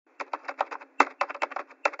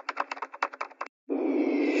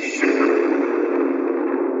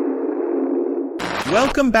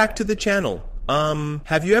Welcome back to the channel.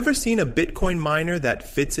 Have you ever seen a Bitcoin miner that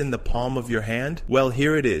fits in the palm of your hand? Well,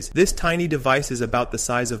 here it is. This tiny device is about the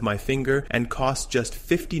size of my finger and costs just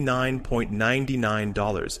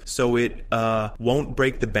 $59.99, so it, won't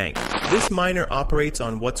break the bank. This miner operates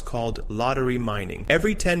on what's called lottery mining.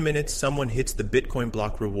 Every 10 minutes, someone hits the Bitcoin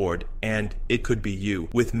block reward, and it could be you.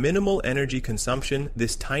 With minimal energy consumption,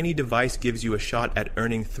 this tiny device gives you a shot at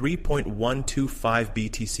earning 3.125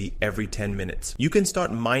 BTC every 10 minutes. You can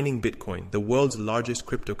start mining Bitcoin, the world's largest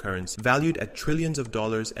cryptocurrency, valued at trillions of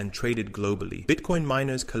dollars and traded globally. Bitcoin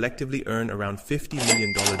miners collectively earn around $50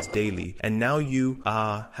 million daily, and now you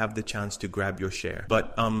have the chance to grab your share.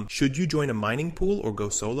 But should you join a mining pool or go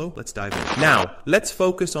solo? Let's dive in. Now, let's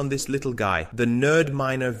focus on this little guy, the Nerd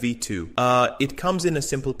Miner V2. It comes in a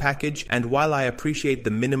simple package, and while I appreciate the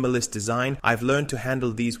minimalist design, I've learned to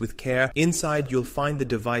handle these with care. Inside, you'll find the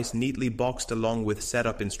device neatly boxed along with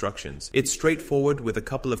setup instructions. It's straightforward with a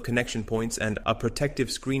couple of connection points and a protective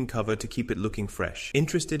screen cover to keep it looking fresh.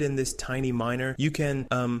 Interested in this tiny miner? You can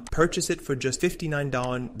purchase it for just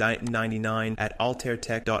 $59.99 at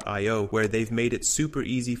altertech.io, where they've made it super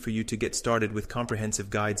easy for you to get started with comprehensive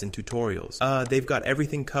guides and tutorials. They've got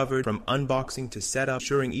everything covered from unboxing to setup,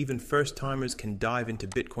 ensuring even first-timers can dive into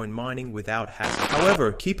Bitcoin mining without hassle.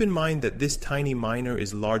 However, keep in mind that this tiny miner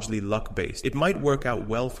is largely luck-based. It might work out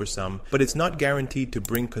well for some, but it's not guaranteed to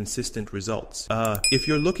bring consistent results. If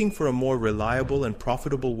you're looking for a more reliable and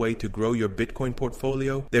profitable way to grow your Bitcoin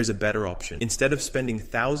portfolio, there's a better option. Instead of spending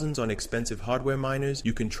thousands on expensive hardware miners,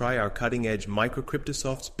 you can try our cutting-edge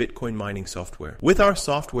Microcryptosofts Bitcoin mining software. With our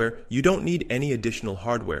software, you don't need any additional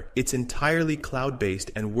hardware. It's entirely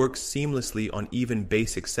cloud-based and works seamlessly on even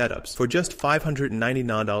basic setups. For just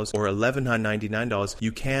 $599 or $1,199,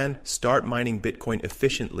 you can start mining Bitcoin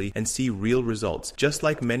efficiently and see real results, just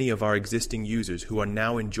like many of our existing users who are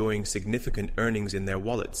now enjoying significant earnings in their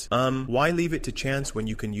wallets. Why leave it to chance when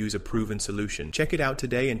you can use a proven solution? Check it out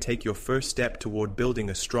today and take your first step toward building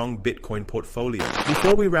a strong Bitcoin portfolio.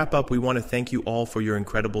 Before we wrap up, we want to thank you all for your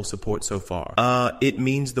incredible support so far. It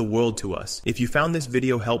means the world to us. If you found this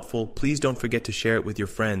video helpful, please don't forget to share it with your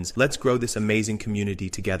friends. Let's grow this amazing community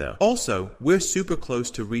together. Also, we're super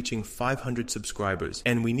close to reaching 500 subscribers,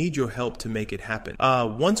 and we need your help to make it happen.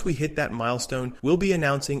 Once we hit that milestone, we'll be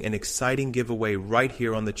announcing an exciting giveaway right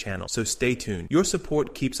here on the channel, so stay tuned. Your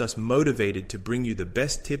support keeps us motivated to bring you the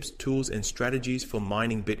best tips, tools, and strategies for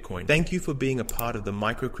mining Bitcoin. Thank you for being a part of the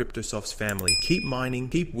Microcryptosofts family. Keep mining,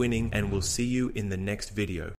 keep winning, and we'll see you in the next video.